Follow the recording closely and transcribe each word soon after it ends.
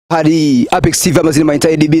Hari Apex TV amazina ma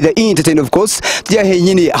be the entertainer of course. Tia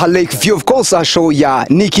henyini ha Lake View of course a show ya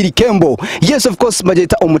Nikiri Kembo. Yes of course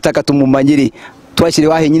majeta Omutaka Tumumanyire. Twashire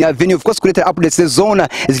wa henyini avenue of course kuleta updates zone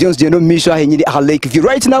zilions je no misho henyini ha Lake View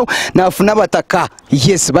right now na funa bataka.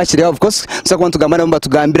 Yes bashire of course so kwantu gamana mba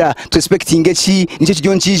tugambira to expecting echi niche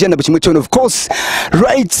kijonchije na bukimwe cyo of course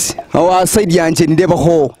right our side yanje ndeba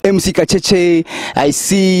ho MC Kacheche I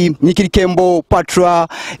see Nikiri Kembo Patra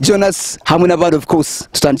Jonas hamwe na band of course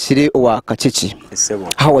tutandishire wa Kacheche.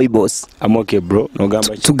 How are you boss? I'm okay bro no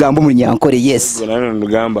gamba tugamba muri nyankore yes no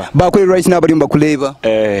gamba bakore right now bari mbakuleba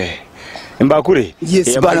Mbakure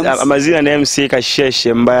yes amazina na MC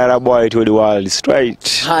Kasheshe Mbayara boy to the world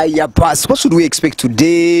straight higher pass. What should we expect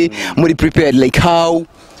today? Muri prepared like how?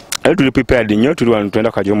 I to prepared nyo to want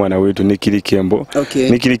to kajo mwana wetu Nikiri Kembo. Okay.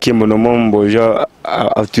 Nikiri Kembo no mombo jo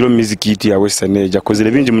atiro music iti ya western age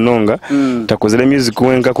akozele binji mnonga takozele music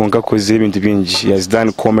wenga konka kozele bintu binji. He has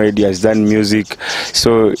done comedy, he has done music,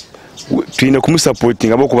 so twine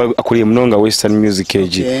kumusupporting abako akuriye mnonga western music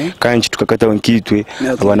age kandi tukakata wankitwe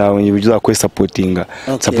abana bijuza ko supportinga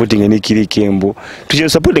Nikiri Kembo tuje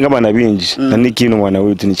supporting abana binji na nikino mwana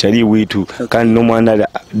wetu ni chali wetu kandi no mwana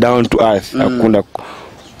down to earth akunda.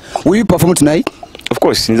 Will you perform tonight? Of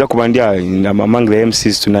course, niza kubandia among the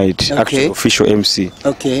MCs tonight. Okay. Actually official MC.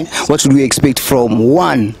 Okay. What should we expect from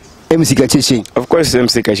one MC Kacheche? Of course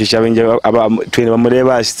MC Kacheche abenje aba twene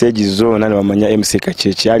bamureba stage zone nani bamanya MC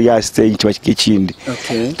Kacheche ari ya stage kibakikindi.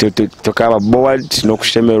 Okay. Tokaba board no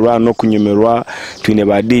kushemerwa no kunyemerwa twine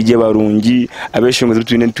ba DJ barungi abeshongoze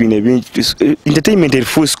twine bingi entertainment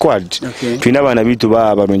full squad. Okay. Twine abana bitu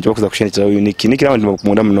ba barungi bakuza kushenekeza unique niki n'abandi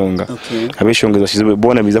bakunda mnonga. Okay. Abeshongoze bashize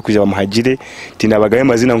bona biza kuja bamuhagire tina bagaye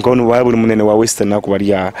mazina nk'abantu bari munene wa western nako bari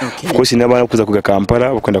ya. Okay. Of course n'abana kuza kuga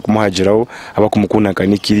Kampala bakunda kumuhagiraho abakumukunda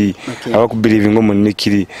kanikiri. Okay. Abaku believing ngo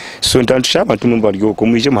Nikiri so ntantushaba tumumba ryo ko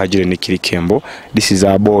mwije muhagire Nikiri Kembo. This is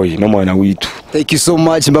our boy no mwana witu. Thank you so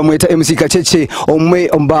much mbamweta MC Kacheche omwe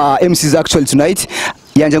omba MCs actually tonight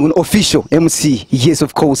yanje ngono official MC. Yes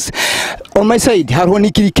of course on my side hariho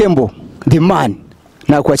Nikiri Kembo the man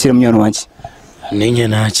na kwakira mnyano wanje ninye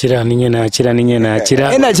nakira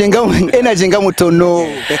energy nga mutono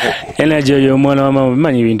energy yo mwana wa mama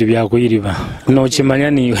bimanyi ibintu byakuyiriba no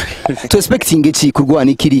kimanya ni to expecting echi kurwa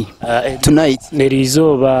Nikiri tonight there is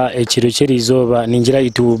over ekiro cherizoba ningira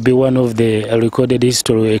it will be one of the recorded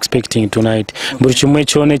history we're expecting tonight buri kimwe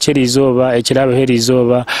cyone cherizoba ekirabe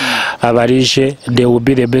herizoba abarishe they will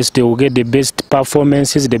be the best, they will get the best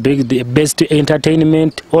performances, the best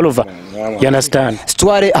entertainment all over. You understand?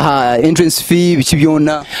 Stware entrance fee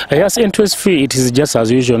bichibyona. Yes, entrance fee it is just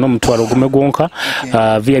as usual no mtwaro gumegonka.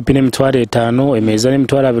 VIP ne mtware 5 emeza ne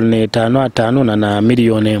mtwara 5 na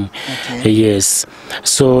million. Yes.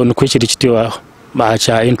 So nukwishira kitiwa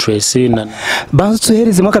bacha interest na bantu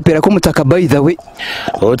tuhereze makapera ko mutaka by the way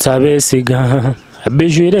otabesiga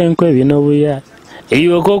abijwire nkwe bino buya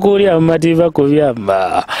iyo kokuri amativa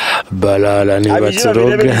kubyamba balala ni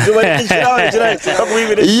batsuroga.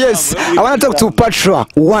 Yes, I want to talk to Patra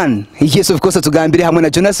one. Yes of course tugambire hamwe na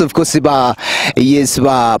Jonas of course ba yes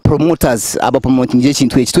ba promoters aba promoting je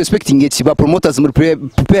chintu echi to expecting echi ba promoters muri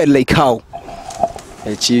prepare like how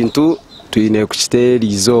chintu tuine kuchitera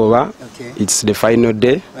izoba. It's the final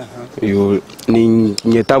day. You ni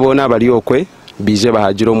nyetabona bali okwe bije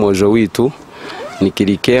bahajiro mojo witu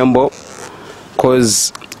Nikiri Kembo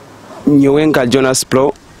cause nyowenga Jonas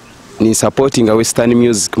Pro ni supporting a western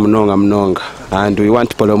music mnonga and we want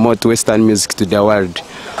to promote western music to the world.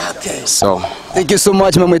 Okay. So thank you so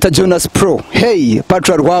much Mameta Jonas Pro. Hey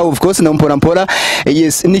Patra wow of course na mpora.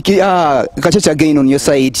 Yes Nikki Kacheche again on your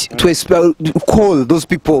side to call those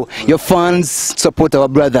people your fans support our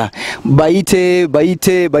brother baite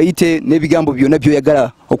nebigambo byona byo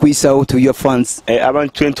yagara okuyisa to your fans.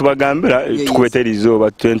 Abantu 20 bagambira tukwetera izoba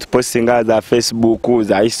 20 postinga za Facebook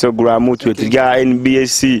za Instagram twetira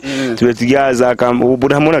NBC twetira za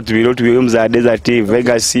buramona tubiro mza Desert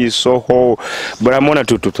Vegas Soho buramona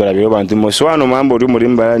tutwara bantu moswano mambo uri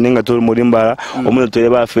murimbara ninga turi murimbara omuno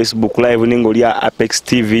tureba Facebook live ningo lya Apex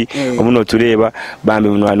TV omuno tureba bambe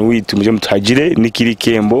munwanu witu muje mutagire Nikiri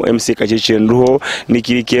Kembo MC Kacheche ruho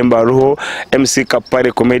Nikiri Kembo ruho MC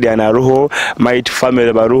Kapare comedian ruho Might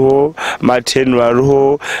Family baruho Martin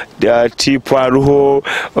ruho Tipwa ruho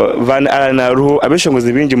Van Allen ruho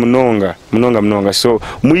abeshongoze bingi munonga so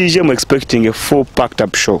muje mu expecting a full packed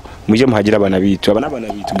up show muje muhagira abana bitu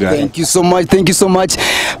guys. Thank you so much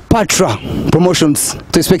Patra Promotions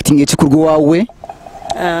to expecting echi kurgo wawe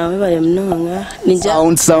Webale mnonga.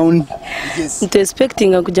 Sound. Yes. Nto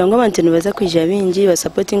expecting kugira ngo abantu nibaza kwija bingi ba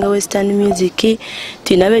supporting western music.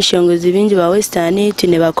 Tune abashongozi bingi ba western,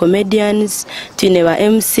 tune ba comedians, tune ba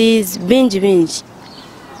MCs, bingi.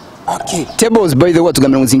 Okay. Tables by the way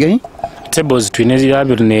tugamira muzingahi? Tables twinezi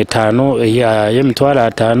abiri n'etaano ya mitwala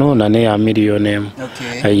 5 na ne ya million.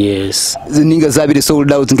 Okay. Yes. Zininga zabiri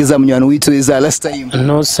sold out ngiza munywano witu is last time.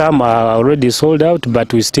 No, some are already sold out,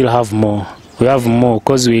 but we still have more. We have more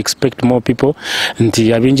because we expect more people.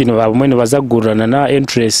 Nti abinji no bamwe bazagurana na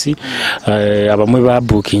interest abamwe ba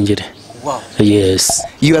bookingire. Wow. Yes.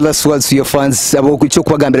 You are last words to your fans about cyo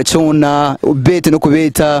kubagambira cyona ubete no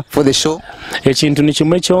kubeta for the show. Ekintu ni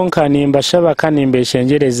kimwe cyonka nimba shaba kanimbe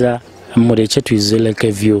shengereza mureke twizele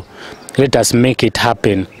view. Let us make it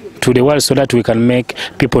happen to the world so that we can make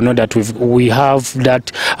people know that we have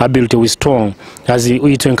that ability, we strong. As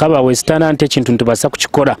we tunkaba western ante kintu ntubasa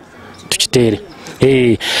kukikora tukitere.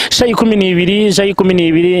 Shayi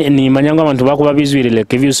 12 ni manyanga abantu bakuba bizwirele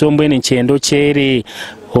view so mbene nchendo chere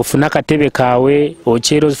ofuna katebe kawe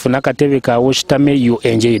ochero ofuna katebe kawe shitame you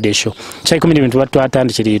enjoy the show. Shayi 12 watu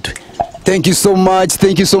atandikira itwe. Thank you so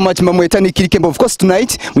much Mamweta Nikirikembo. Of course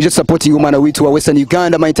tonight we just supporting umwana witu wa Western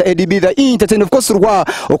Uganda Mainta ADB the entertain of course rwa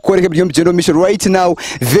okoreka byombi gendo mission right now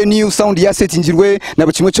venue sound ya set njirwe na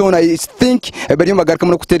buchimwe cyona I think bari magaruka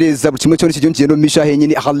mu kutereza buchimwe cyona kijyo gendo mission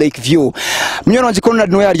henyine a Lake View mnyoro wanje kona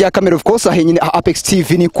no ya camera of course henyine Apex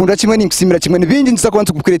TV ni kunda kimwe ni kusimira kimwe nibindi nza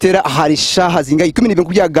kubanza kukuretera hari shaha zinga 12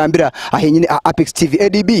 kubyagambira henyine Apex TV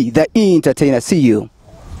ADB the entertainer. See you.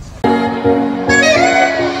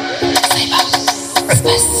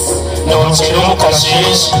 No chino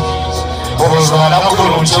kashish Ozwana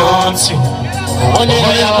kuru chonsi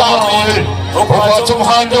Onene bawe Okwatu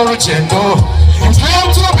mhando ruchendo You dream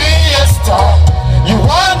to be a star You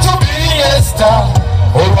want to be a star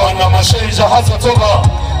Olwana masheja haza toga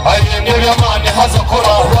Ayende yamane haza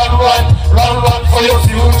kora Run for your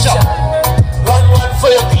future Run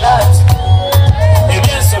for your glad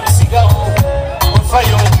Ebienso bisigaho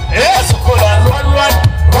Ufayo Haza kora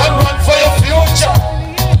Run for your future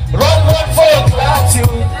Run for your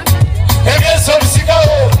gratitude. Against some cigar,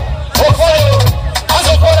 oh fire, as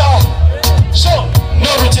a color. Show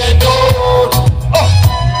no rutendo. Oh,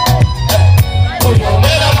 you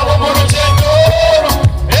made a rutendo.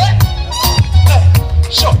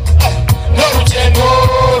 Show no rutendo.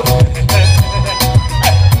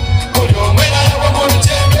 You made a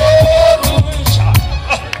rutendo.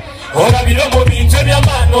 Ora biro mo bintu bya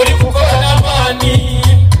mano uri kukora na mani.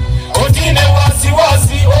 Otine wasi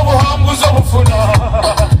obuhambuzo bufuna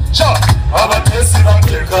cha abatesi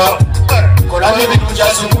bakeka korane bintu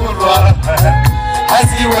byazungurwa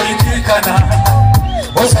aziwe yikikana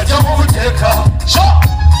osajya mubuteka cha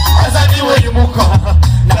azaniwe yimuka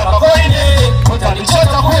nabakoine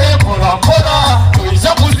utanichota kuhekora mbona tuiza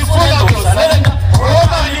kuzifuna kusalenda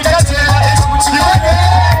korona nikatera ekumukiweke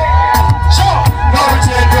cha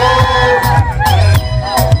narutendo.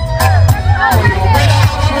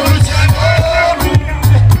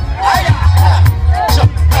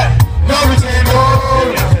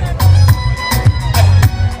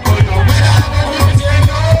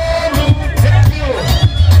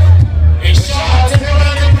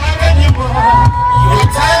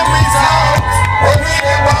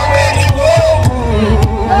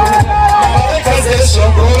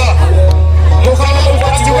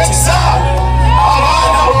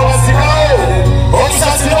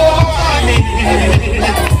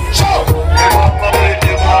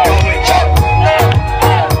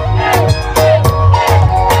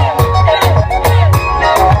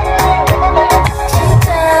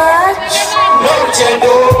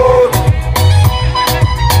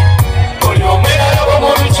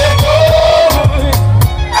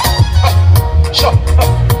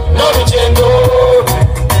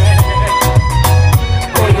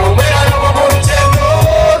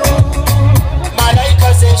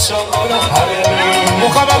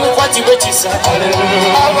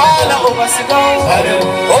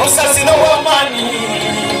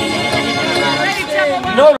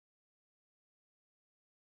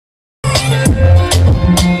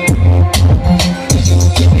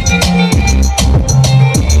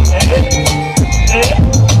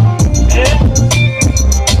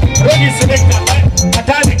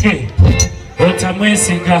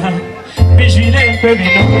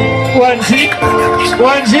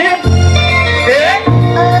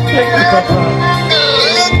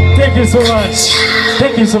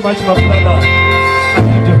 Thank you so much, my brother.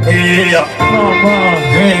 Yeah. Mama.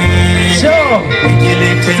 Sure.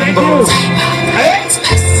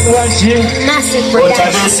 Thank you. Massive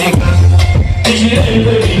production.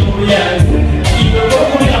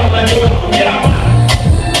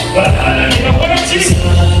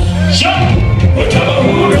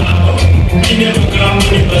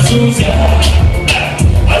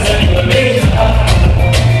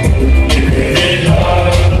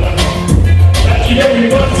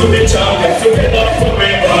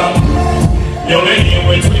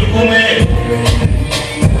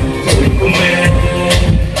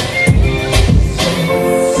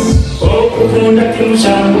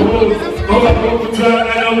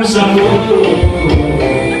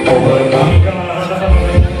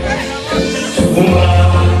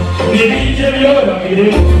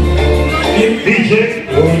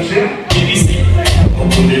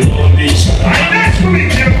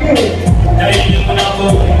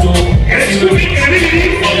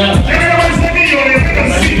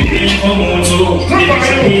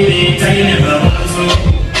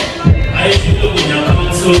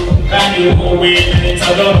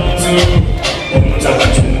 Omutaka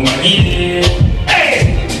Tumumanyire.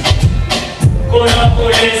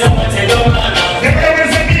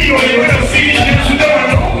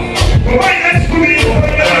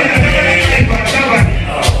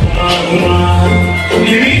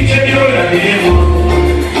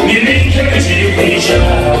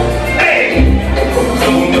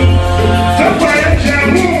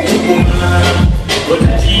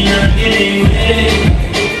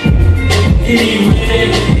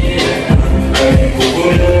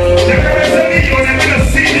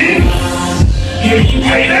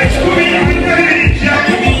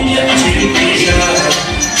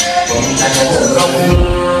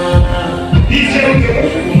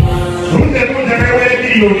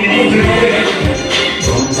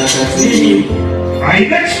 I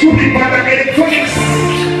next to the electronics.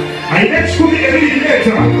 I next to the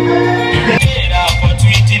later.